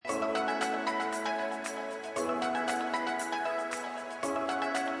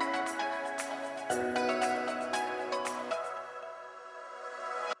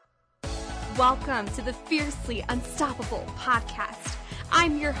Welcome to the Fiercely Unstoppable podcast.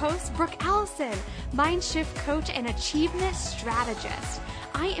 I'm your host, Brooke Allison, mind shift coach and achievement strategist.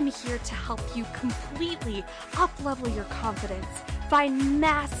 I am here to help you completely up-level your confidence, find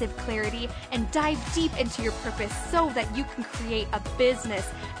massive clarity, and dive deep into your purpose so that you can create a business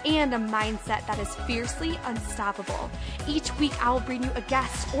and a mindset that is fiercely unstoppable. Each week, I will bring you a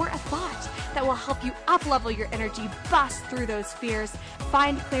guest or a thought that will help you up-level your energy, bust through those fears,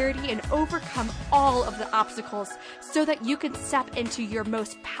 find clarity, and overcome all of the obstacles so that you can step into your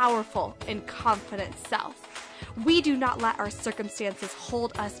most powerful and confident self. We do not let our circumstances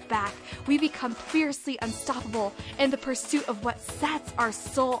hold us back. We become fiercely unstoppable in the pursuit of what sets our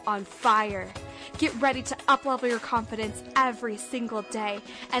soul on fire. Get ready to up-level your confidence every single day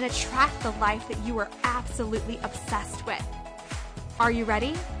and attract the life that you are absolutely obsessed with. Are you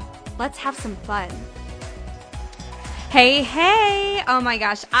ready? Let's have some fun. Hey, oh my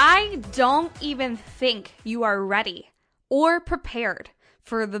gosh, I don't even think you are ready or prepared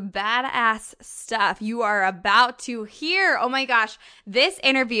for the badass stuff you are about to hear. Oh my gosh, this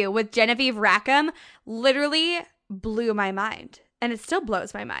interview with Genevieve Rackham literally blew my mind, and it still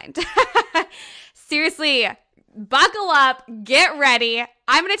blows my mind. Seriously, buckle up, get ready.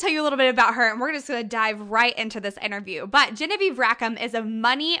 I'm going to tell you a little bit about her, and we're just going to dive right into this interview. But Genevieve Rackham is a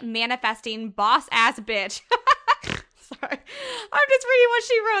money manifesting boss ass bitch. Sorry. I'm just reading what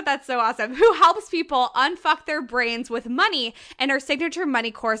she wrote. That's so awesome. Who helps people unfuck their brains with money in her signature money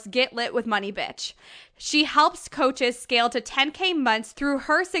course, Get Lit with Money Bitch. She helps coaches scale to 10K months through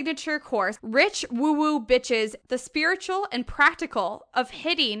her signature course, Rich Woo Woo Bitches, the spiritual and practical of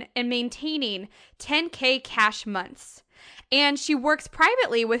hitting and maintaining 10K cash months. And she works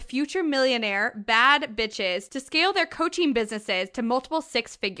privately with future millionaire bad bitches to scale their coaching businesses to multiple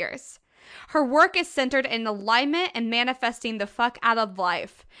six figures. Her work is centered in alignment and manifesting the fuck out of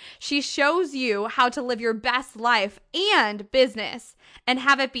life. She shows you how to live your best life and business and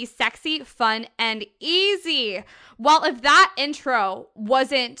have it be sexy, fun, and easy. Well, if that intro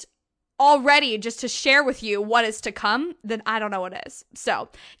wasn't already just to share with you what is to come, then I don't know what is. So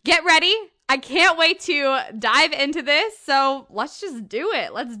get ready. I can't wait to dive into this. So let's just do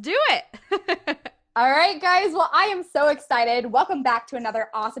it. Let's do it. All right, guys. Well, I am so excited. Welcome back to another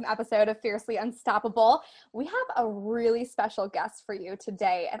awesome episode of Fiercely Unstoppable. We have a really special guest for you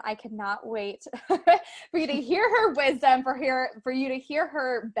today, and I cannot wait for you to hear her wisdom, for you to hear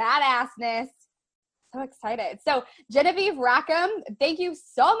her badassness. So excited. So Genevieve Rackham, thank you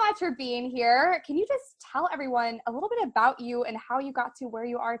so much for being here. Can you just tell everyone a little bit about you and how you got to where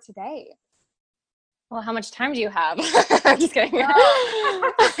you are today? Well, how much time do you have? I'm just kidding.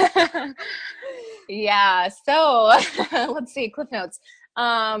 Yeah. So let's see. Cliff notes.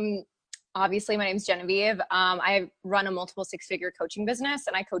 Obviously my name's Genevieve. I run a multiple six-figure coaching business,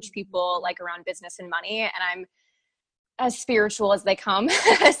 and I coach people like around business and money, and I'm as spiritual as they come.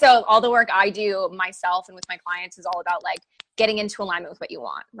 So all the work I do myself and with my clients is all about like getting into alignment with what you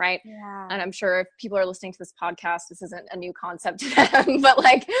want. Right. Yeah. And I'm sure if people are listening to this podcast, this isn't a new concept to them, but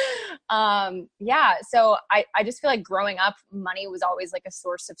like, yeah. So I just feel like growing up, money was always like a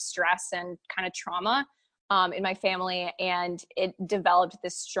source of stress and kind of trauma, in my family. And it developed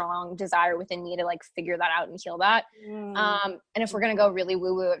this strong desire within me to like figure that out and heal that. And if we're going to go really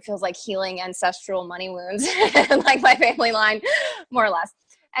woo woo, it feels like healing ancestral money wounds, like my family line, more or less.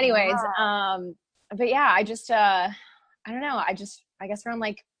 Anyways. Wow. But yeah, I just, I don't know. I guess around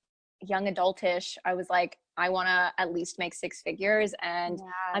like young adultish, I was like, I want to at least make six figures, and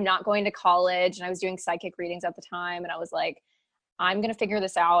I'm not going to college. And I was doing psychic readings at the time. And I was like, I'm going to figure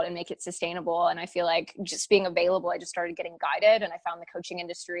this out and make it sustainable. And I feel like just being available, I just started getting guided, and I found the coaching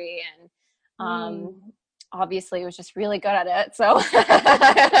industry, and, obviously it was just really good at it. So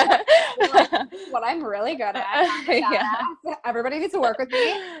what I'm really good at. Yeah. Everybody needs to work with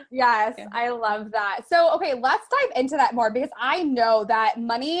me. Yes. Yeah. I love that. So, okay, let's dive into that more, because I know that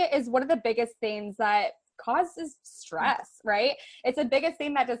money is one of the biggest things that causes stress, right? It's the biggest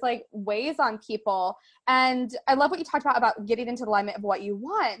thing that just like weighs on people. And I love what you talked about getting into alignment of what you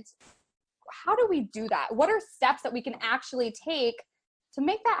want. How do we do that? What are steps that we can actually take to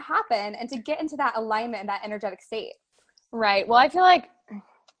make that happen and to get into that alignment and that energetic state? Right. Well, I feel like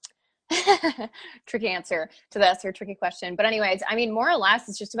tricky answer to this, or tricky question. But anyways, I mean, more or less,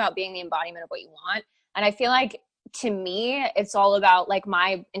 it's just about being the embodiment of what you want. And I feel like, to me, it's all about like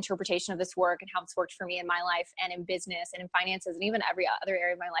my interpretation of this work and how it's worked for me in my life and in business and in finances and even every other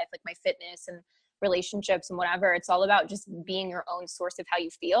area of my life, like my fitness and relationships and whatever. It's all about just being your own source of how you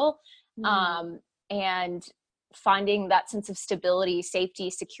feel. And finding that sense of stability, safety,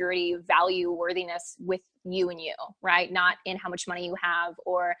 security, value, worthiness with you and you, right? Not in how much money you have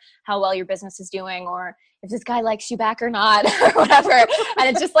or how well your business is doing or if this guy likes you back or not or whatever. And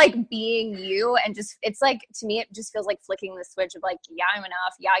it's just like being you, and just, it's like, to me, it just feels like flicking the switch of like, yeah, I'm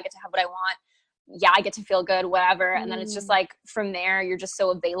enough. Yeah, I get to have what I want. Yeah, I get to feel good, whatever. And then it's just like, from there, you're just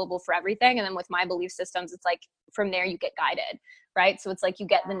so available for everything. And then with my belief systems, it's like, from there you get guided, right? So it's like you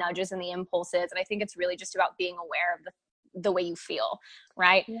get the nudges and the impulses. And I think it's really just about being aware of the way you feel,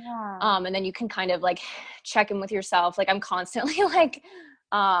 right? Yeah. And then you can kind of like check in with yourself. Like I'm constantly like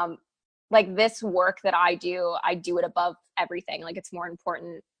this work that I do it above everything. Like it's more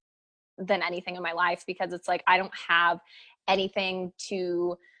important than anything in my life, because it's like I don't have anything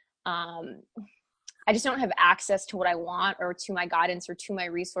to I just don't have access to what I want or to my guidance or to my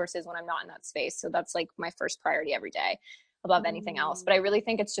resources when I'm not in that space. So that's like my first priority every day above anything else. But I really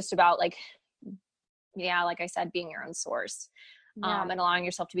think it's just about like, yeah, like I said, being your own source, and allowing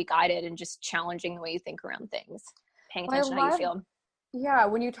yourself to be guided and just challenging the way you think around things, paying attention to how you feel. Yeah,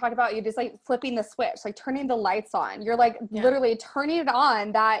 when you talk about you just like flipping the switch, like turning the lights on, you're like literally turning it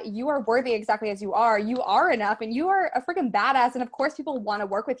on that you are worthy exactly as you are. You are enough and you are a freaking badass. And of course people want to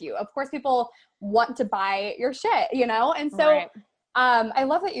work with you. Of course people want to buy your shit, you know? And so I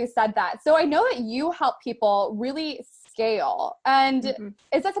love that you said that. So I know that you help people really scale. And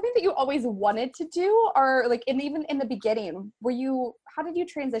is that something that you always wanted to do, or like even in the beginning, how did you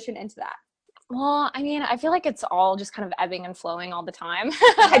transition into that? Well, I mean, I feel like it's all just kind of ebbing and flowing all the time.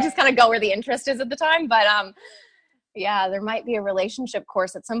 I just kind of go where the interest is at the time. But yeah, there might be a relationship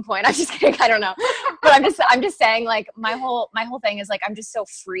course at some point. I'm just kidding. I don't know. But I'm just saying, like, my whole thing is like, I'm just so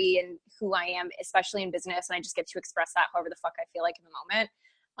free in who I am, especially in business. And I just get to express that however the fuck I feel like in the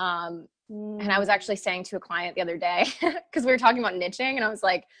moment. And I was actually saying to a client the other day, because we were talking about niching, and I was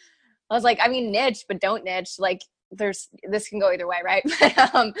like, I mean, niche, but don't niche. Like this can go either way. Right.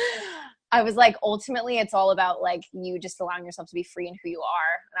 But, I was like, ultimately it's all about like you just allowing yourself to be free in who you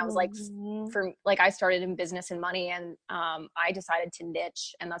are. And I was like, I started in business and money, and I decided to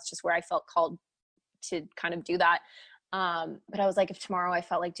niche, and that's just where I felt called to kind of do that. But I was like, if tomorrow I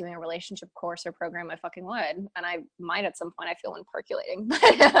felt like doing a relationship course or program, I fucking would. And I might at some point. I feel one percolating. But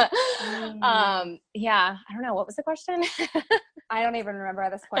yeah, I don't know. What was the question? I don't even remember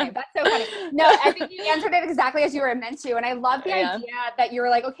at this point. That's so funny. No, I think you answered it exactly as you were meant to. And I love the idea that you were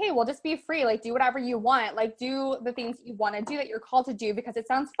like, okay, well, just be free. Like, do whatever you want. Like, do the things that you want to do, that you're called to do, because it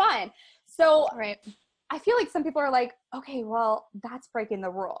sounds fun. So I feel like some people are like, okay, well, that's breaking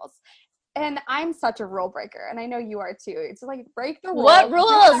the rules. And I'm such a rule breaker, and I know you are too. It's like, break the rules. What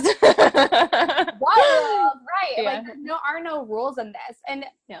rules? What rules? Right. Like, there are no rules in this. And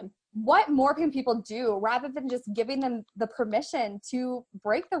what more can people do rather than just giving them the permission to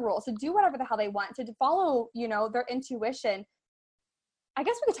break the rules, to do whatever the hell they want, to follow, their intuition? I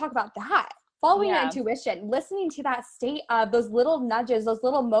guess we could talk about that. Following your intuition, listening to that state of those little nudges, those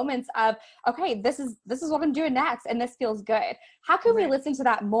little moments of, okay, this is what I'm doing next, and this feels good. How can we listen to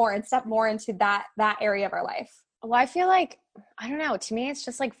that more and step more into that area of our life? Well, I feel like, I don't know, to me, it's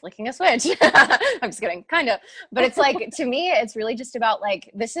just like flicking a switch. I'm just kidding, kind of. But it's like, to me, it's really just about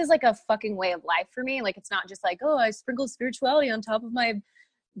like, this is like a fucking way of life for me. Like, it's not just like, oh, I sprinkle spirituality on top of my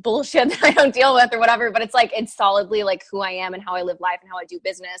bullshit that I don't deal with or whatever. But it's like, it's solidly like who I am and how I live life and how I do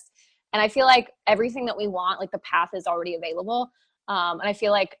business. And I feel like everything that we want, like the path is already available. And I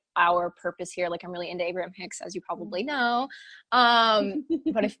feel like our purpose here, like I'm really into Abraham Hicks, as you probably know.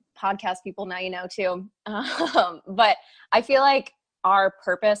 But if podcast people know, you know too. But I feel like our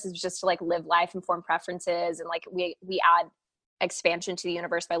purpose is just to like live life, inform preferences, and like we add expansion to the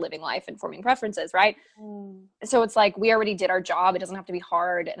universe by living life and forming preferences, right? So it's like we already did our job. It doesn't have to be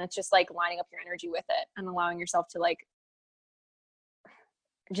hard. And it's just like lining up your energy with it and allowing yourself to like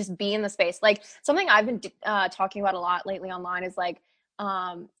just be in the space. Like something I've been talking about a lot lately online is like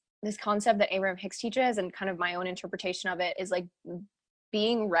this concept that Abraham Hicks teaches, and kind of my own interpretation of it is like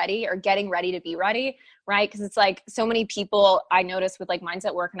being ready or getting ready to be ready, right? Because it's like so many people I notice with like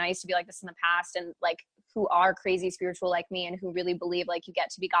mindset work, and I used to be like this in the past, and like who are crazy spiritual like me and who really believe like you get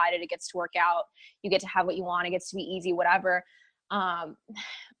to be guided, it gets to work out, you get to have what you want, it gets to be easy, whatever.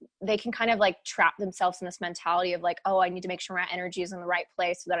 They can kind of like trap themselves in this mentality of like, oh, I need to make sure my energy is in the right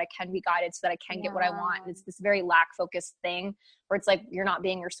place so that I can be guided, so that I can get what I want. And it's this very lack focused thing where it's like, you're not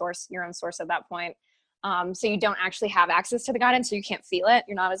being your own source at that point. So you don't actually have access to the guidance, so you can't feel it.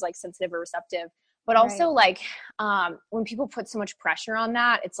 You're not as like sensitive or receptive, but also like, when people put so much pressure on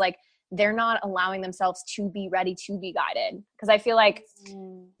that, it's like, they're not allowing themselves to be ready to be guided. Cause I feel like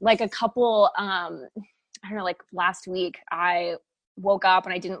a couple, I don't know, like last week I woke up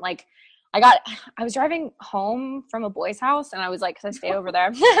and I didn't like I was driving home from a boy's house, and I was like, cause I stay over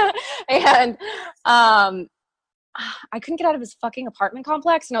there, and I couldn't get out of his fucking apartment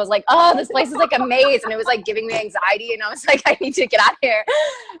complex, and I was like, oh, this place is like a maze, and it was like giving me anxiety, and I was like, I need to get out of here,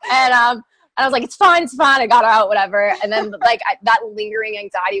 and I was like, it's fine. I got out, whatever. And then like that lingering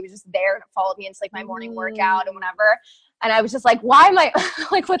anxiety was just there, and it followed me into like my morning workout and whatever. And I was just like, why am I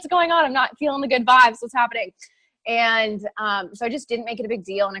like, what's going on? I'm not feeling the good vibes. What's happening? And so I just didn't make it a big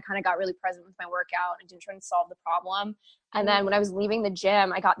deal, and I kind of got really present with my workout and didn't try to solve the problem. And then when I was leaving the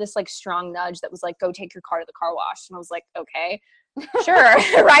gym, I got this like strong nudge that was like, go take your car to the car wash. And I was like, okay, sure.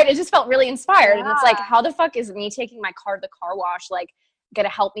 Right. It just felt really inspired. And it's like, how the fuck is me taking my car to the car wash like going to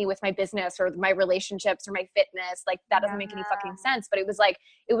help me with my business or my relationships or my fitness? Like that doesn't make any fucking sense. But it was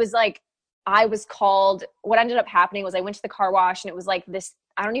like I was called, what ended up happening was I went to the car wash, and it was like this,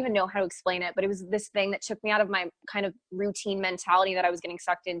 I don't even know how to explain it, but it was this thing that took me out of my kind of routine mentality that I was getting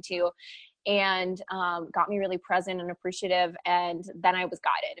sucked into, and got me really present and appreciative. And then I was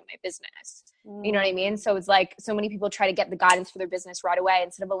guided in my business. You know what I mean? So it's like, so many people try to get the guidance for their business right away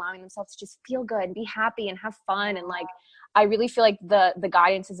instead of allowing themselves to just feel good and be happy and have fun. And like, I really feel like the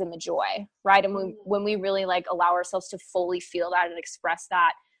guidance is in the joy, right? And when we really like allow ourselves to fully feel that and express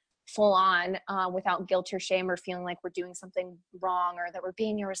that full on, without guilt or shame or feeling like we're doing something wrong or that we're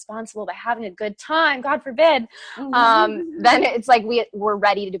being irresponsible by having a good time, God forbid, then it's like we're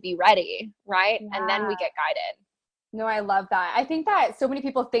ready to be ready, right? Yeah. And then we get guided. No, I love that. I think that so many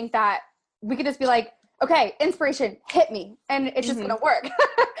people think that we could just be like, okay, inspiration, hit me, and it's just going to work.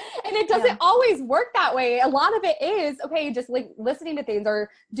 And it doesn't always work that way. A lot of it is, okay, just like listening to things or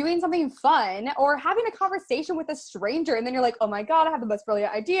doing something fun or having a conversation with a stranger. And then you're like, oh my God, I have the most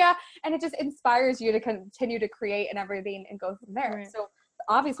brilliant idea. And it just inspires you to continue to create and everything and go from there. Right. So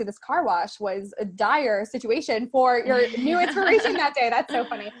obviously this car wash was a dire situation for your new inspiration that day. That's so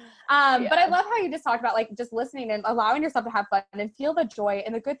funny. But I love how you just talked about like just listening and allowing yourself to have fun and feel the joy,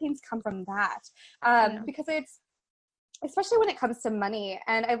 and the good things come from that. Because it's, especially when it comes to money.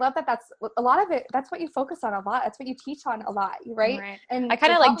 And I love that that's a lot of it. That's what you focus on a lot. That's what you teach on a lot. Right. And I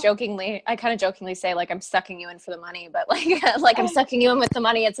kind of like jokingly say like, I'm sucking you in for the money, but like I'm sucking you in with the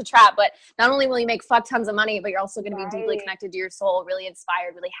money. It's a trap. But not only will you make fuck tons of money, but you're also going to be deeply connected to your soul, really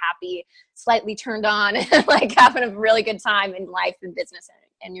inspired, really happy, slightly turned on, like having a really good time in life and business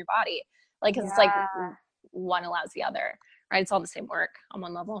and your body. Like, 'cause it's like one allows the other, right? It's all the same work on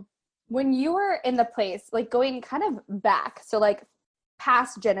one level. When you were in the place, like going kind of back, so like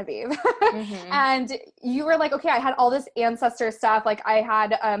past Genevieve, and you were like, okay, I had all this ancestor stuff. Like I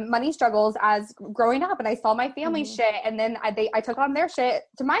had money struggles as growing up, and I saw my family shit, and then I took on their shit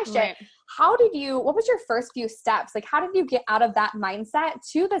to my shit. Right. What was your first few steps? Like, how did you get out of that mindset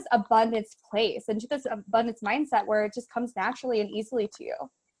to this abundance place and to this abundance mindset where it just comes naturally and easily to you?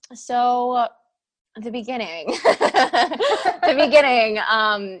 So the beginning.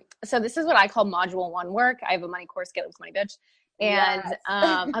 So this is what I call module 1 work. I have a money course, Get Looks Money Bitch. And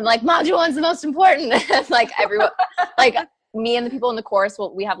I'm like, module 1's the most important. Like everyone, like me and the people in the course,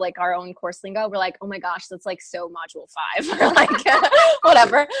 we have like our own course lingo. We're like, oh my gosh, that's like so module 5 or like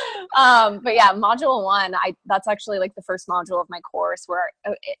whatever. But yeah, module 1, that's actually like the first module of my course where,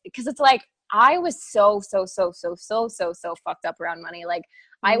 cause it's like, I was so fucked up around money. Like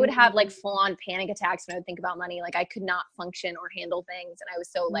I would have like full on panic attacks when I would think about money. Like I could not function or handle things. And I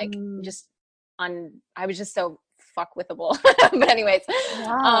was so like, I was just so fuck withable. But anyways,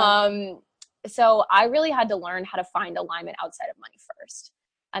 so I really had to learn how to find alignment outside of money first.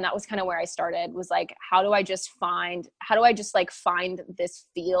 And that was kind of where I started, was like, how do I just find this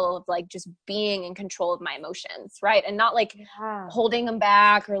feel of like just being in control of my emotions, right? And not like holding them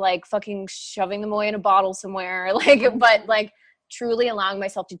back or like fucking shoving them away in a bottle somewhere, like, but like truly allowing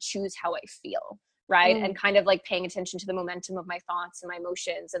myself to choose how I feel, right? And kind of like paying attention to the momentum of my thoughts and my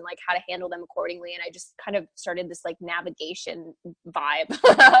emotions and like how to handle them accordingly. And I just kind of started this like navigation vibe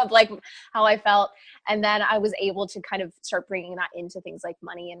of like how I felt. And then I was able to kind of start bringing that into things like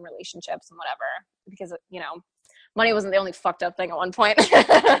money and relationships and whatever, because, you know, money wasn't the only fucked up thing at one point.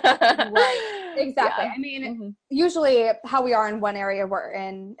 Right. Exactly. Yeah. I mean, usually how we are in one area, we're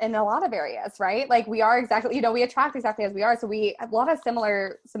in a lot of areas, right? Like we are exactly, you know, we attract exactly as we are. So we have a lot of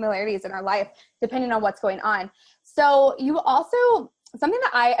similarities in our life, depending on what's going on. So you also, something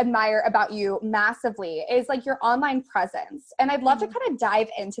that I admire about you massively is like your online presence. And I'd love to kind of dive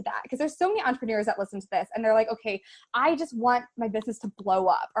into that, because there's so many entrepreneurs that listen to this and they're like, okay, I just want my business to blow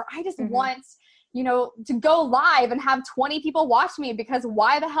up, or I just want, you know, to go live and have 20 people watch me, because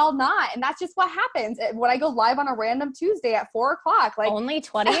why the hell not? And that's just what happens when I go live on a random Tuesday at 4:00. Like only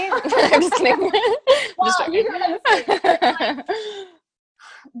 20? I'm just kidding. Well, you know what I'm saying.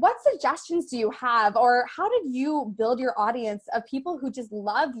 what suggestions do you have, or how did you build your audience of people who just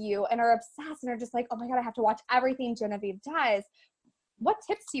love you and are obsessed and are just like, oh my God, I have to watch everything Genevieve does? What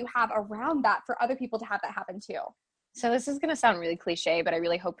tips do you have around that for other people to have that happen too? So this is going to sound really cliche, but I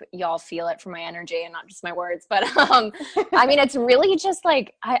really hope y'all feel it from my energy and not just my words. But I mean, it's really just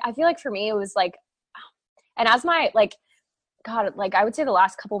like, I feel like for me, it was like, and as my, like, God, like I would say the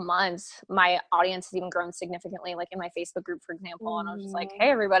last couple months, my audience has even grown significantly, like in my Facebook group, for example. And I was just like, hey,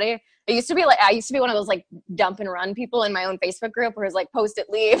 everybody. I used to be one of those like dump and run people in my own Facebook group where it's like post it,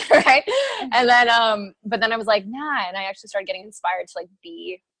 leave, right? And then, but then I was like, nah. And I actually started getting inspired to like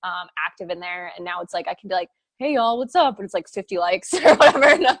be active in there. And now it's like, I can be like, hey y'all, what's up? And it's like 50 likes or whatever.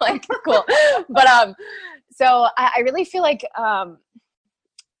 And I'm like, cool. But, so I really feel like,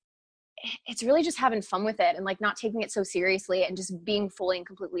 it's really just having fun with it and like not taking it so seriously and just being fully and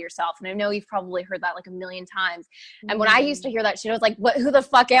completely yourself. And I know you've probably heard that like a million times. And when I used to hear that shit, I was like, who the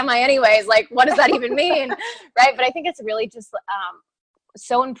fuck am I anyways? Like, what does that even mean? Right. But I think it's really just,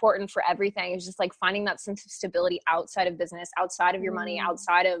 so important for everything. It's just like finding that sense of stability outside of business, outside of your money,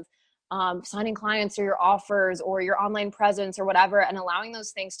 outside of, signing clients or your offers or your online presence or whatever, and allowing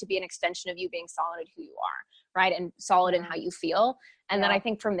those things to be an extension of you being solid in who you are, right? And solid in how you feel. And then I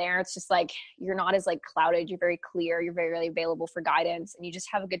think from there, it's just like, you're not as like clouded, you're very clear, you're very, really available for guidance, and you just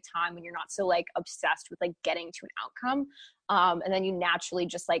have a good time when you're not so like obsessed with like getting to an outcome. And then you naturally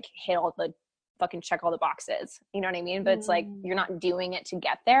just like hit all the fucking check all the boxes, you know what I mean? But it's like, you're not doing it to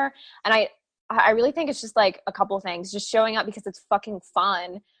get there. And I really think it's just like a couple of things, just showing up because it's fucking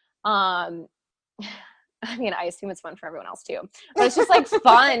fun. I mean, I assume it's fun for everyone else too, but it's just like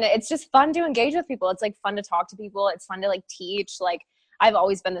fun. It's just fun to engage with people. It's like fun to talk to people. It's fun to like teach. Like I've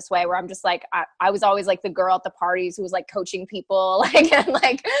always been this way where I'm just like, I was always like the girl at the parties who was like coaching people, like, and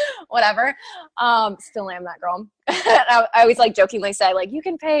like whatever. Still am that girl. I always like jokingly say like, you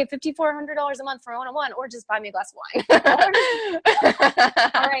can pay $5,400 a month for a one-on-one or just buy me a glass of wine.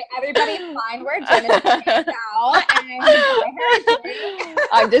 All right, everybody find where Jen is now and buy her a drink.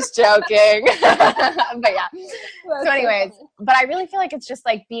 I'm just joking. But yeah. So anyways, but I really feel like it's just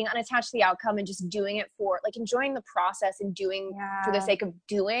like being unattached to the outcome and just doing it for like enjoying the process and doing for the sake of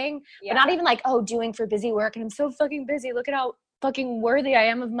doing, but not even like, oh, doing for busy work. And I'm so fucking busy. Look at how fucking worthy I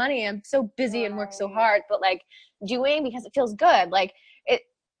am of money. I'm so busy and work so hard, but like doing because it feels good. Like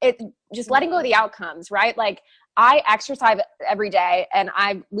it just letting go of the outcomes, right? Like I exercise every day and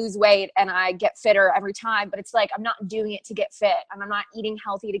I lose weight and I get fitter every time, but it's like, I'm not doing it to get fit and I'm not eating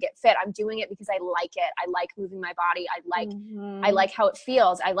healthy to get fit. I'm doing it because I like it. I like moving my body. I like how it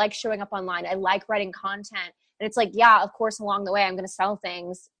feels. I like showing up online. I like writing content. And it's like, yeah, of course, along the way, I'm going to sell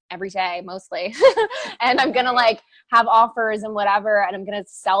things every day, mostly. And I'm going to like have offers and whatever, and I'm going to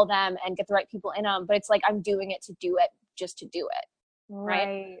sell them and get the right people in them. But it's like, I'm doing it to do it just to do it.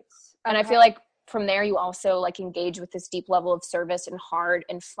 Right. And I feel like from there, you also like engage with this deep level of service and heart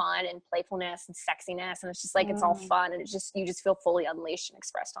and fun and playfulness and sexiness. And it's just like, it's all fun. And it's just, you just feel fully unleashed and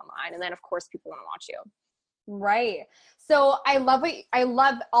expressed online. And then of course people want to watch you. Right. So I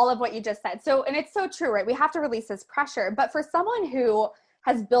love all of what you just said. So, and it's so true, right? We have to release this pressure, but for someone who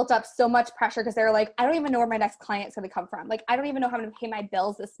has built up so much pressure because they're like, I don't even know where my next client's going to come from. Like, I don't even know how I'm going to pay my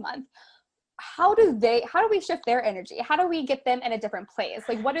bills this month. How do we shift their energy? How do we get them in a different place?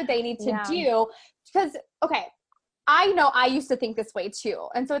 Like, what do they need to do? Because, okay, I know I used to think this way too.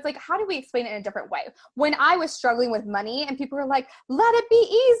 And so it's like, how do we explain it in a different way? When I was struggling with money and people were like, let it be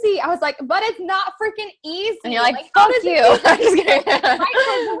easy. I was like, but it's not freaking easy. And you're like fuck you. I'm just kidding.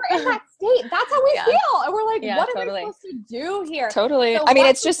 We're in that state. That's how we feel. And we're like, what are we supposed to do here? Totally. So I mean,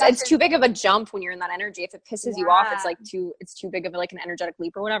 it's too big of a jump when you're in that energy. If it pisses you off, it's like it's too big of like an energetic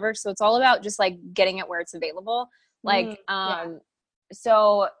leap or whatever. So it's all about just like getting it where it's available. Like,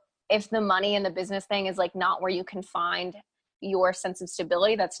 so if the money and the business thing is like not where you can find your sense of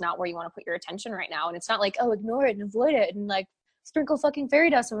stability, that's not where you want to put your attention right now. And it's not like, oh, ignore it and avoid it and like sprinkle fucking fairy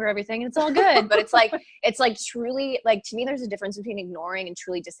dust over everything and it's all good. But it's like truly, like, to me, there's a difference between ignoring and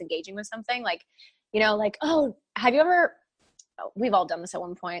truly disengaging with something. Like, you know, like, oh, have you ever, we've all done this at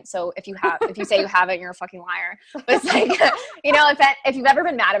one point. So if you say you haven't, you're a fucking liar. But it's like, you know, if you've ever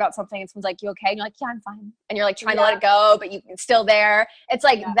been mad about something and someone's like, you okay? And you're like, yeah, I'm fine. And you're like trying to let it go, but it's still there. It's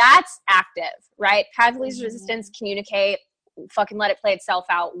like, that's active, right? Path of least resistance, communicate, fucking let it play itself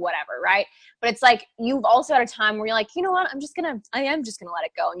out, whatever, right? But it's like, you've also had a time where you're like, you know what? I am just gonna let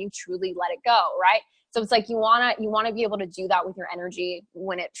it go. And you truly let it go, right? So it's like, you want to be able to do that with your energy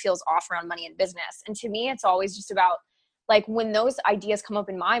when it feels off around money and business. And to me, it's always just about, like, when those ideas come up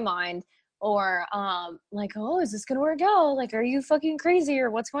in my mind, or like, oh, is this gonna work out? Like, are you fucking crazy or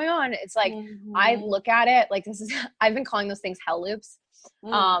what's going on? It's like, I look at it like this is, I've been calling those things hell loops.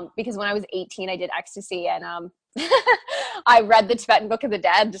 Because when I was 18, I did ecstasy, and I read the Tibetan Book of the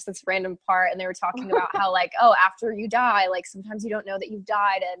Dead, just this random part, and they were talking about how like, oh, after you die, like sometimes you don't know that you've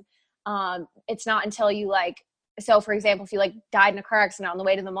died, and it's not until you like, so for example, if you like died in a car accident on the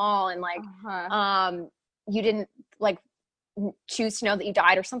way to the mall, and like you didn't like choose to know that you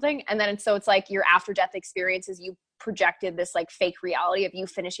died or something, and then so it's like your after death experiences, you projected this like fake reality of you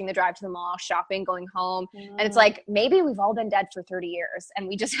finishing the drive to the mall, shopping, going home, and it's like maybe we've all been dead for 30 years and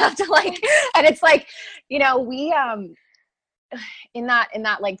we just have to like, and it's like, you know, we in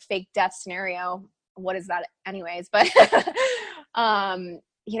that like fake death scenario, what is that anyways, but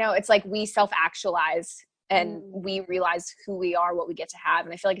you know, it's like we self-actualize and we realize who we are, what we get to have.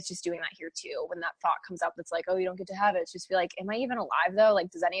 And I feel like it's just doing that here too. When that thought comes up, it's like, oh, you don't get to have it. It's just be like, am I even alive though? Like,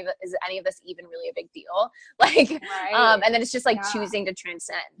 is any of this even really a big deal? Like, and then it's just like choosing to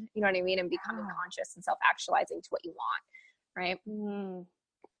transcend, you know what I mean? And becoming conscious and self-actualizing to what you want. Right.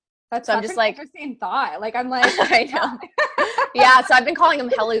 That's so I'm just like, interesting thought. Like, I'm like, I know. Yeah. So I've been calling them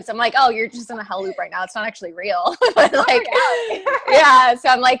hell loops. I'm like, oh, you're just in a hell loop right now. It's not actually real. But like, yeah. So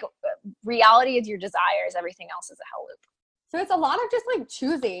I'm like, reality is your desires. Everything else is a hell loop. So it's a lot of just like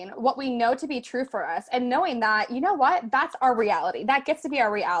choosing what we know to be true for us and knowing that, you know what, that's our reality. That gets to be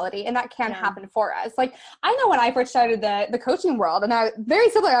our reality and that can happen for us. Like, I know when I first started the coaching world, and I very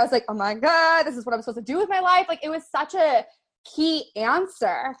similar, I was like, oh my God, this is what I'm supposed to do with my life. Like, it was such a key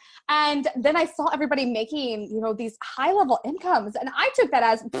answer. And then I saw everybody making, you know, these high level incomes. And I took that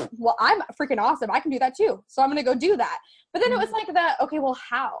as, well, I'm freaking awesome. I can do that too. So I'm going to go do that. But then it was like okay, well,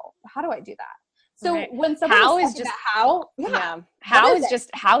 how do I do that? So when someone is just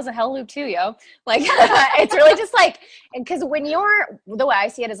how's a hell loop too, yo. Like, it's really just like, because when the way I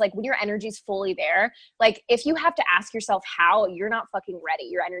see it is like, when your energy's fully there, like if you have to ask yourself how, you're not fucking ready.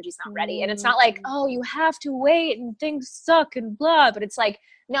 Your energy's not ready. And it's not like, oh, you have to wait and things suck and blah, but it's like,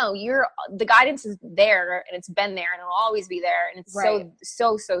 no, the guidance is there and it's been there and it'll always be there. And it's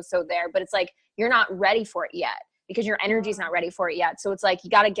so there, but it's like, you're not ready for it yet because your energy's not ready for it yet. So it's like,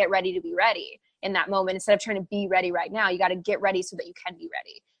 you got to get ready to be ready in that moment. Instead of trying to be ready right now, you got to get ready so that you can be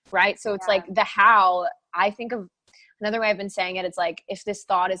ready. Right. So it's like the how. I think of another way I've been saying it. It's like, if this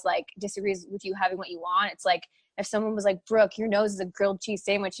thought is like disagrees with you having what you want, it's like, if someone was like, Brooke, your nose is a grilled cheese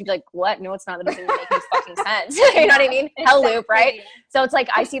sandwich, you'd be like, what? No, it's not. That doesn't even make any fucking sense. You know what I mean? Hell loop, right? So it's like,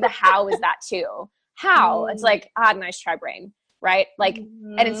 I see the how is that too. How? It's like, nice try, brain. Right. Like,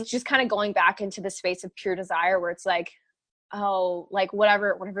 and it's just kind of going back into the space of pure desire where it's like, oh, like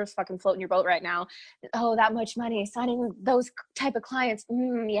whatever's fucking floating your boat right now. Oh, that much money, signing those type of clients.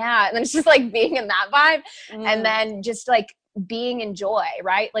 Yeah. And then it's just like being in that vibe and then just like being in joy,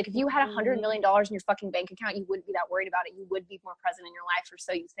 right? Like if you had $100 million in your fucking bank account, you wouldn't be that worried about it. You would be more present in your life, or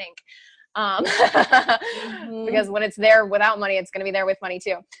so you think. Because when it's there without money, it's going to be there with money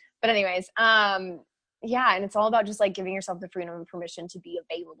too. But anyways, yeah. And it's all about just like giving yourself the freedom and permission to be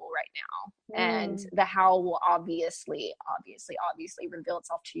available right now. And the how will obviously reveal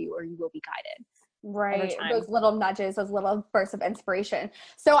itself to you, or you will be guided. Right. Those little nudges, those little bursts of inspiration.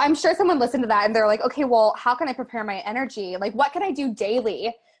 So I'm sure someone listened to that and they're like, okay, well, how can I prepare my energy? Like, what can I do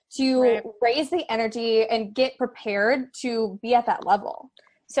daily to raise the energy and get prepared to be at that level?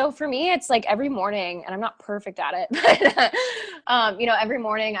 So for me, it's like every morning, and I'm not perfect at it, but, you know, every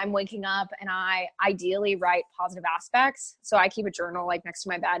morning I'm waking up and I ideally write positive aspects. So I keep a journal like next to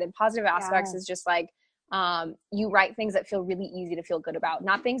my bed, and positive aspects is just like, you write things that feel really easy to feel good about,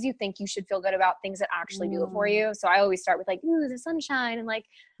 not things you think you should feel good about, things that actually do it for you. So I always start with like, ooh, the sunshine and like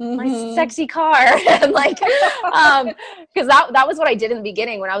my sexy car. And like, cause that was what I did in the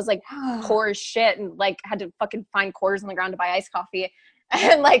beginning when I was like poor as shit and like had to fucking find quarters on the ground to buy iced coffee.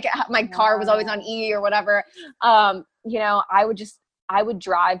 And like my car was always on E or whatever. You know, I would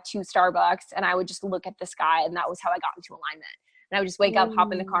drive to Starbucks and I would just look at the sky, and that was how I got into alignment. And I would just wake up,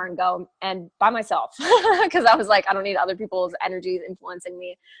 hop in the car and go, and by myself. Cause I was like, I don't need other people's energies influencing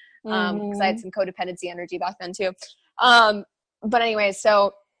me. Cause I had some codependency energy back then too. But anyway,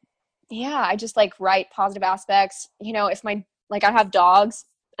 so yeah, I just like write positive aspects. You know, if I have dogs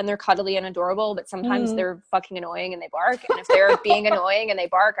and they're cuddly and adorable, but sometimes they're fucking annoying and they bark. And if they're being annoying and they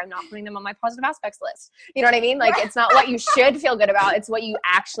bark, I'm not putting them on my positive aspects list. You know what I mean? Like, it's not what you should feel good about. It's what you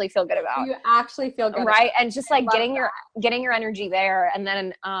actually feel good about. You actually feel good. Right. And just like getting your energy there. And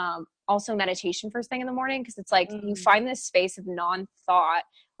then, also meditation first thing in the morning. Cause it's like, you find this space of non-thought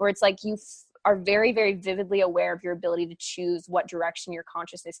where it's like are very, very vividly aware of your ability to choose what direction your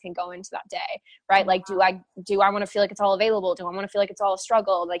consciousness can go into that day, right? Like, do I want to feel like it's all available? Do I want to feel like it's all a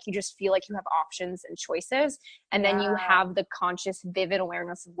struggle? Like, you just feel like you have options and choices. And then you have the conscious, vivid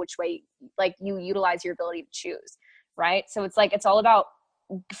awareness of which way, like, you utilize your ability to choose, right? So it's like, it's all about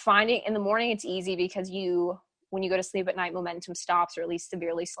finding, in the morning, it's easy because when you go to sleep at night, momentum stops or at least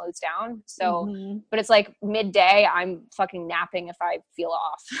severely slows down. So, but it's like midday, I'm fucking napping if I feel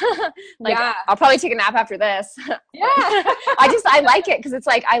off. Like, I'll probably take a nap after this. Yeah. I like it because it's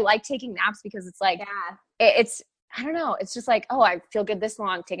like, I like taking naps because it's like, it's, I don't know. It's just like, oh, I feel good this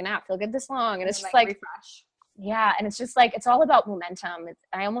long, take a nap, feel good this long. And it's just like refresh. Yeah. And it's just like, it's all about momentum.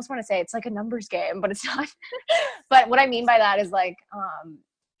 I almost want to say it's like a numbers game, but it's not. But what I mean by that is like,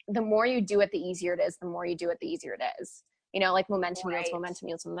 the more you do it, the easier it is. The more you do it, the easier it is. You know, like momentum yields momentum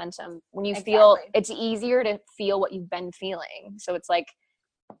yields momentum. When you feel, it's easier to feel what you've been feeling. So it's like,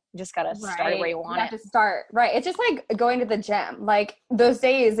 you just got to start where you want it. You have to start. Right. It's just like going to the gym. Like those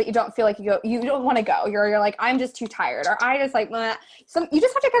days that you don't feel like you don't want to go. You're like, I'm just too tired. Or I just like, you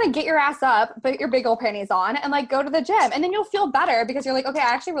just have to kind of get your ass up, put your big old panties on and like go to the gym. And then you'll feel better because you're like, okay,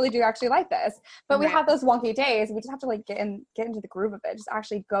 I actually really do actually like this. But we have those wonky days. We just have to like get into the groove of it. Just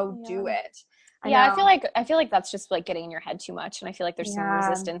actually go do it. I feel like that's just like getting in your head too much. And I feel like there's some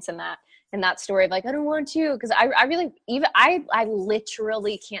resistance in that story of like, I don't want to, because I really, even I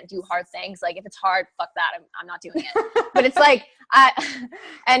literally can't do hard things. Like if it's hard, fuck that, I'm not doing it. But it's like,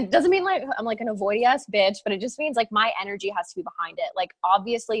 and doesn't mean like I'm like an avoidy ass bitch, but it just means like my energy has to be behind it. Like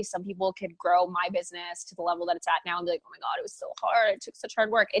obviously some people could grow my business to the level that it's at now and be like, oh my God, it was so hard, it took such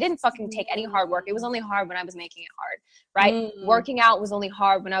hard work. It didn't fucking take any hard work. It was only hard when I was making it hard, right? Working out was only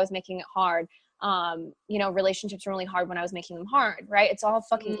hard when I was making it hard. You know, relationships were only hard when I was making them hard, right? It's all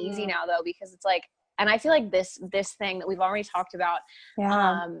fucking easy now though, because it's like, and I feel like this thing that we've already talked about,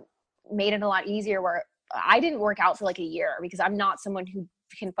 made it a lot easier where I didn't work out for like a year because I'm not someone who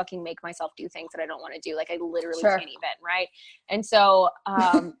can fucking make myself do things that I don't want to do. Like I literally can't even, right? And so,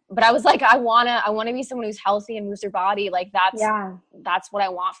 but I was like, I want to be someone who's healthy and moves their body. Like that's what I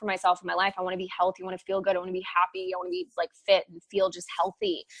want for myself in my life. I want to be healthy. I want to feel good. I want to be happy. I want to be like fit and feel just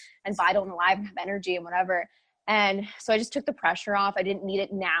healthy and vital and alive and have energy and whatever. And so I just took the pressure off. I didn't need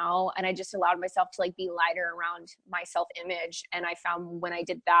it now. And I just allowed myself to like be lighter around my self-image. And I found when I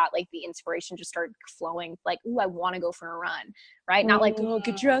did that, like the inspiration just started flowing. Like, ooh, I want to go for a run, right? Not like, oh,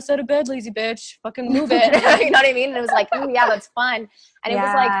 get your ass out of bed, lazy bitch, fucking move it. You know what I mean? And it was like, oh yeah, that's fun. And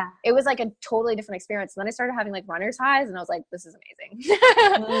it was like a totally different experience. And then I started having like runner's highs and I was like, this is amazing.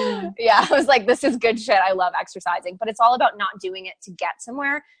 I was like, this is good shit. I love exercising, but it's all about not doing it to get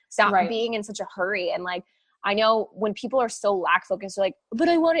somewhere. Stop being in such a hurry. And like, I know when people are so lack focused, they're like, but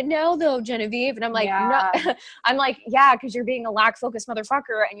I want it now though, Genevieve. And I'm like, no, I'm like, yeah, because you're being a lack focused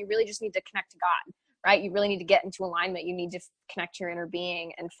motherfucker and you really just need to connect to God, right? You really need to get into alignment. You need to connect to your inner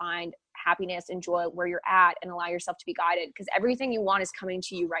being and find happiness and joy where you're at and allow yourself to be guided because everything you want is coming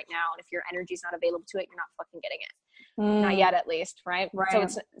to you right now. And if your energy is not available to it, you're not fucking getting it. Not yet, at least, right? So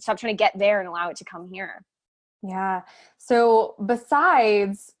stop trying to get there and allow it to come here. Yeah. So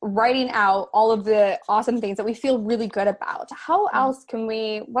besides writing out all of the awesome things that we feel really good about, what else can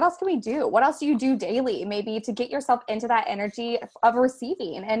we do? What else do you do daily, maybe to get yourself into that energy of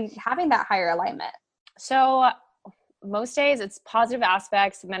receiving and having that higher alignment? So most days it's positive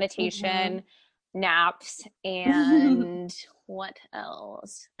aspects, meditation, naps, and what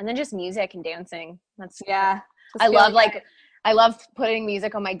else? And then just music and dancing. I love putting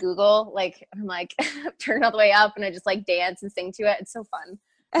music on my Google. Like I'm like turn all the way up and I just like dance and sing to it. It's so fun.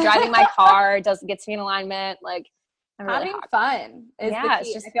 Driving my car gets me in alignment. Like having fun is the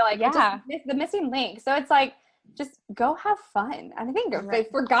key. I feel like it's the missing link. So it's like just go have fun. And I think if they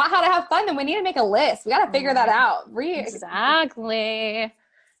forgot how to have fun, then we need to make a list. We got to figure that out. Exactly.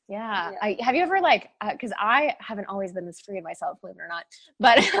 Yeah. Have you ever because I haven't always been this free of myself, believe it or not,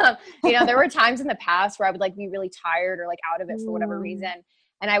 but you know, there were times in the past where I would like be really tired or like out of it for whatever reason.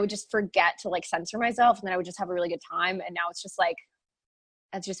 And I would just forget to like censor myself and then I would just have a really good time. And now it's just like,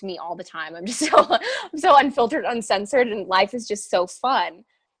 that's just me all the time. I'm so unfiltered, uncensored, and life is just so fun,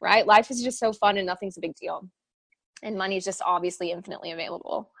 right? Life is just so fun and nothing's a big deal. And money is just obviously infinitely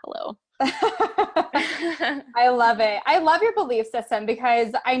available. Hello. I love it. I love your belief system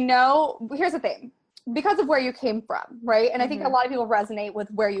because I know, here's the thing, because of where you came from, right? And I think a lot of people resonate with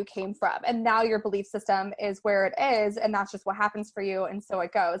where you came from. And now your belief system is where it is. And that's just what happens for you. And so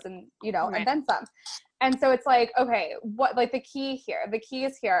it goes and, you know, and then some. And so it's like, okay, what, like the keys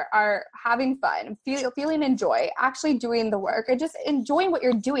here are having fun, feeling enjoy, actually doing the work and just enjoying what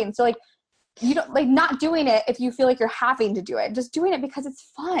you're doing. So like, you don't like not doing it if you feel like you're having to do it, just doing it because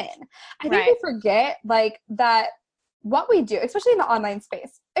it's fun. I think we forget like that what we do, especially in the online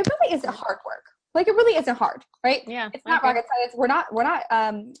space, it really isn't hard work. Like it really isn't hard, right? Yeah. It's not rocket science. We're not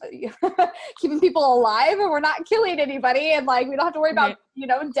keeping people alive, and we're not killing anybody, and like we don't have to worry about,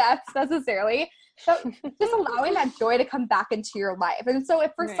 deaths necessarily. So just allowing that joy to come back into your life. And so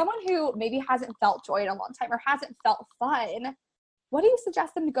if for someone who maybe hasn't felt joy in a long time or hasn't felt fun, what do you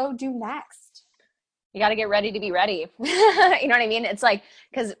suggest them to go do next? You got to get ready to be ready. You know what I mean? It's like,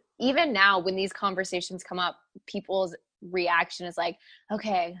 because even now when these conversations come up, people's reaction is like,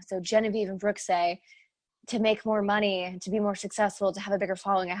 okay, so Genevieve and Brooke say to make more money, to be more successful, to have a bigger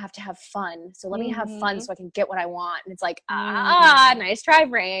following, I have to have fun. So let me have fun so I can get what I want. And it's like, nice try,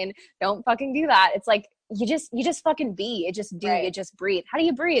 brain. Don't fucking do that. It's like, you just fucking be. You just do. Right. You just breathe. How do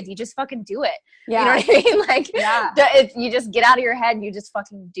you breathe? You just fucking do it. Yeah. You know what I mean? Like, you just get out of your head and you just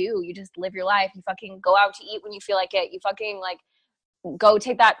fucking do. You just live your life. You fucking go out to eat when you feel like it. You fucking like go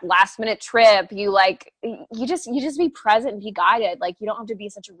take that last minute trip. You like, you just be present and be guided. Like, you don't have to be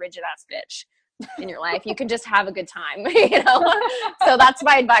such a rigid ass bitch in your life. You can just have a good time, So that's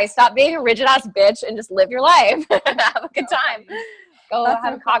my advice. Stop being a rigid ass bitch and just live your life. Have a good time. Go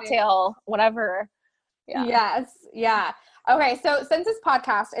have a cocktail, whatever. Yeah. Yes. Yeah. Okay. So since this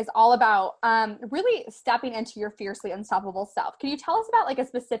podcast is all about really stepping into your fiercely unstoppable self, can you tell us about like a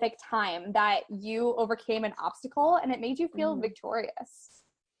specific time that you overcame an obstacle and it made you feel victorious?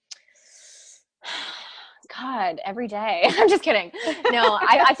 God, every day. I'm just kidding. No,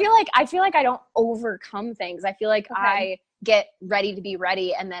 I feel like I don't overcome things. I feel like I get ready to be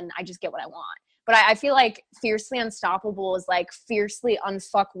ready and then I just get what I want. But I feel like fiercely unstoppable is like fiercely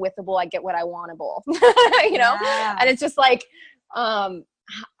unfuckwithable. I get what I wantable, And it's just like, I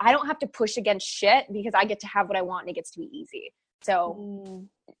don't have to push against shit because I get to have what I want and it gets to be easy. So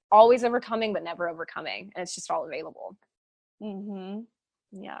always overcoming, but never overcoming. And it's just all available.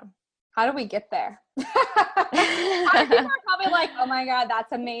 Yeah. How do we get there? People are probably like, oh my God,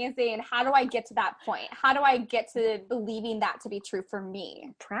 that's amazing. How do I get to that point? How do I get to believing that to be true for me?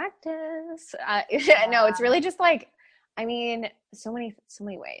 Practice. No, it's really just like, I mean, so many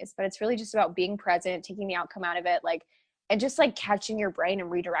ways, but it's really just about being present, taking the outcome out of it, like, and just like catching your brain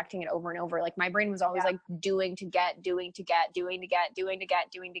and redirecting it over and over. Like my brain was always like doing to get. But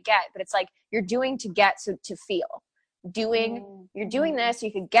it's like, you're doing to get, so to feel. You're doing this so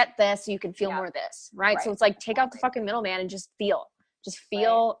you could get this so you can feel more of this, right? So it's like, take out the fucking middleman and just feel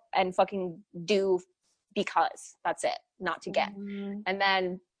and fucking do, because that's it, not to get. And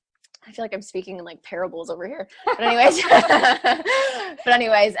then I feel like I'm speaking in like parables over here, but anyways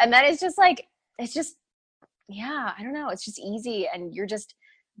and then it's just like, I don't know, it's just easy and you're just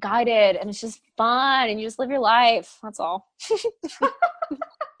guided and it's just fun and you just live your life. That's all.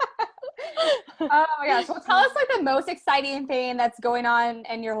 Oh my gosh. Well, tell us like the most exciting thing that's going on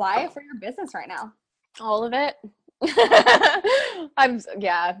in your life or your business right now. All of it.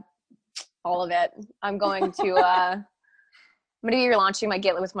 All of it. I'm going to be launching my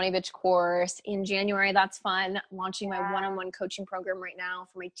Get Lit with Money Bitch course in January. That's fun. Launching my one-on-one coaching program right now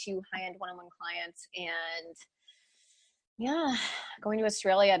for my 2 high-end one-on-one clients. And going to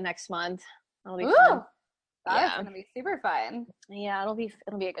Australia next month. That'll be fun. That's going to be super fun. Yeah, it'll be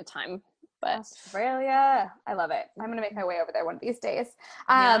a good time. But Australia, I love it. I'm going to make my way over there one of these days.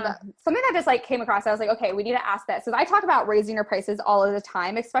 Something that just like came across, I was like, okay, we need to ask this. So I talk about raising your prices all of the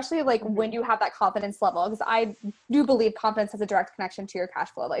time, especially like when you have that confidence level, because I do believe confidence has a direct connection to your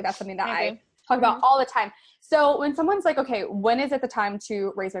cash flow. Like that's something that I talk about all the time. So when someone's like, okay, when is it the time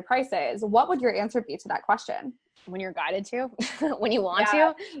to raise my prices? What would your answer be to that question? When you're guided to, when you want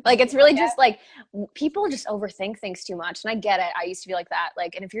to, like, it's really just like, people just overthink things too much. And I get it. I used to be like that.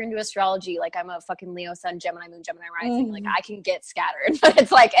 Like, and if you're into astrology, like I'm a fucking Leo sun, Gemini moon, Gemini rising, like I can get scattered, but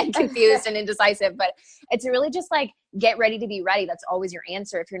it's like, and confused and indecisive, but it's really just like, get ready to be ready. That's always your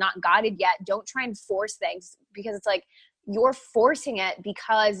answer. If you're not guided yet, don't try and force things, because it's like, you're forcing it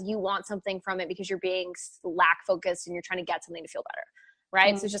because you want something from it, because you're being lack focused and you're trying to get something to feel better.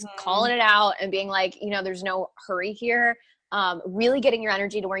 Right. So just calling it out and being like, there's no hurry here. Really getting your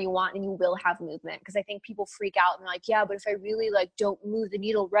energy to where you want, and you will have movement. Because I think people freak out and they're like, yeah, but if I really like don't move the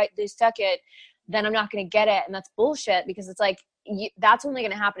needle right this second, then I'm not going to get it. And that's bullshit, because it's like, that's only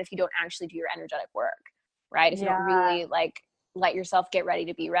going to happen if you don't actually do your energetic work. Right. If you don't really like let yourself get ready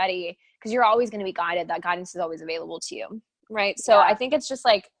to be ready, because you're always going to be guided. That guidance is always available to you. Right. So I think it's just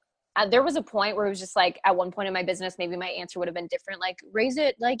like, there was a point where it was just like, at one point in my business, maybe my answer would have been different, like raise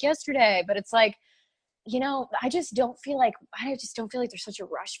it like yesterday. But it's like, I just don't feel like there's such a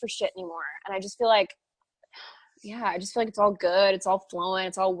rush for shit anymore. And I just feel like yeah, I just feel like it's all good. It's all flowing.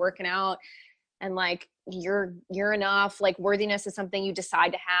 It's all working out. And like, you're enough. Like, worthiness is something you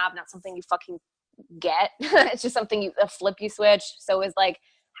decide to have, not something you fucking get. It's just something a flip you switch. So is like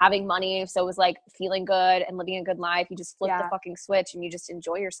having money. So is like feeling good and living a good life. You just flip the fucking switch and you just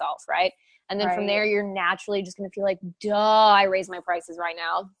enjoy yourself. Right. And then from there, you're naturally just going to feel like, duh, I raise my prices right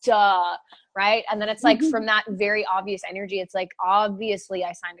now. Duh. Right. And then it's like from that very obvious energy, it's like, obviously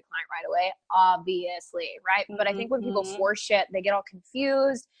I signed a client right away. Obviously. Right. But I think when people force shit, they get all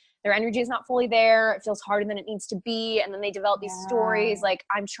confused. Their energy is not fully there. It feels harder than it needs to be. And then they develop these stories like,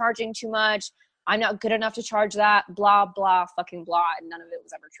 I'm charging too much. I'm not good enough to charge that, blah, blah, fucking blah. And none of it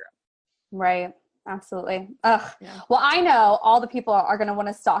was ever true. Right. Absolutely. Ugh. Yeah. Well, I know all the people are going to want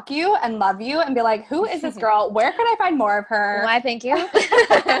to stalk you and love you and be like, who is this girl? Where can I find more of her? Why, thank you.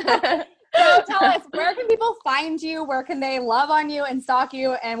 So tell us, where can people find you? Where can they love on you and stalk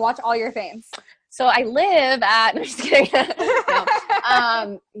you and watch all your things? So I live at, no, just kidding.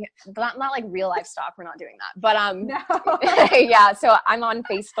 But not like real life stock. We're not doing that. But yeah. So I'm on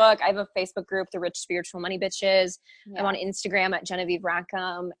Facebook. I have a Facebook group, The Rich Spiritual Money Bitches. Yeah. I'm on Instagram at Genevieve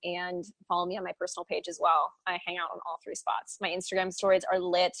Rackham, and follow me on my personal page as well. I hang out on all 3 spots. My Instagram stories are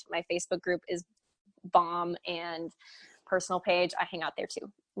lit. My Facebook group is bomb, and personal page, I hang out there too.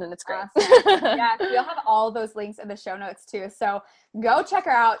 And then it's great. Awesome. Yeah, we'll have all those links in the show notes too. So go check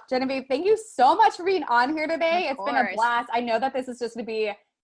her out. Genevieve, thank you so much for being on here today. It's been a blast. I know that this is just going to be an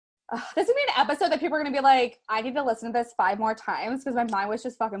episode that people are going to be like, I need to listen to this 5 more times because my mind was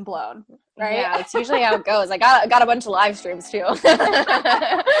just fucking blown. Right? Yeah, it's usually how it goes. I got a bunch of live streams too. I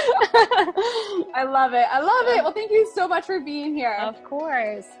love it. Well, thank you so much for being here. Of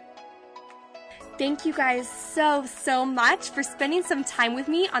course. Thank you guys so much for spending some time with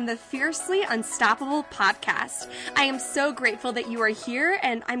me on the Fiercely Unstoppable podcast. I am so grateful that you are here,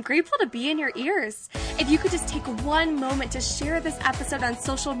 and I'm grateful to be in your ears. If you could just take one moment to share this episode on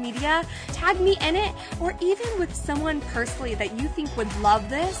social media, tag me in it, or even with someone personally that you think would love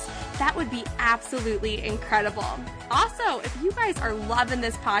this, that would be absolutely incredible. Also, if you guys are loving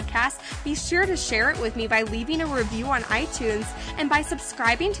this podcast, be sure to share it with me by leaving a review on iTunes and by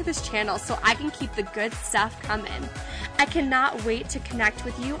subscribing to this channel so I can keep the good stuff coming. I cannot wait to connect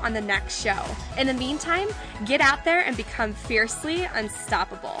with you on the next show. In the meantime, get out there and become fiercely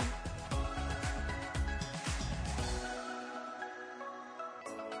unstoppable.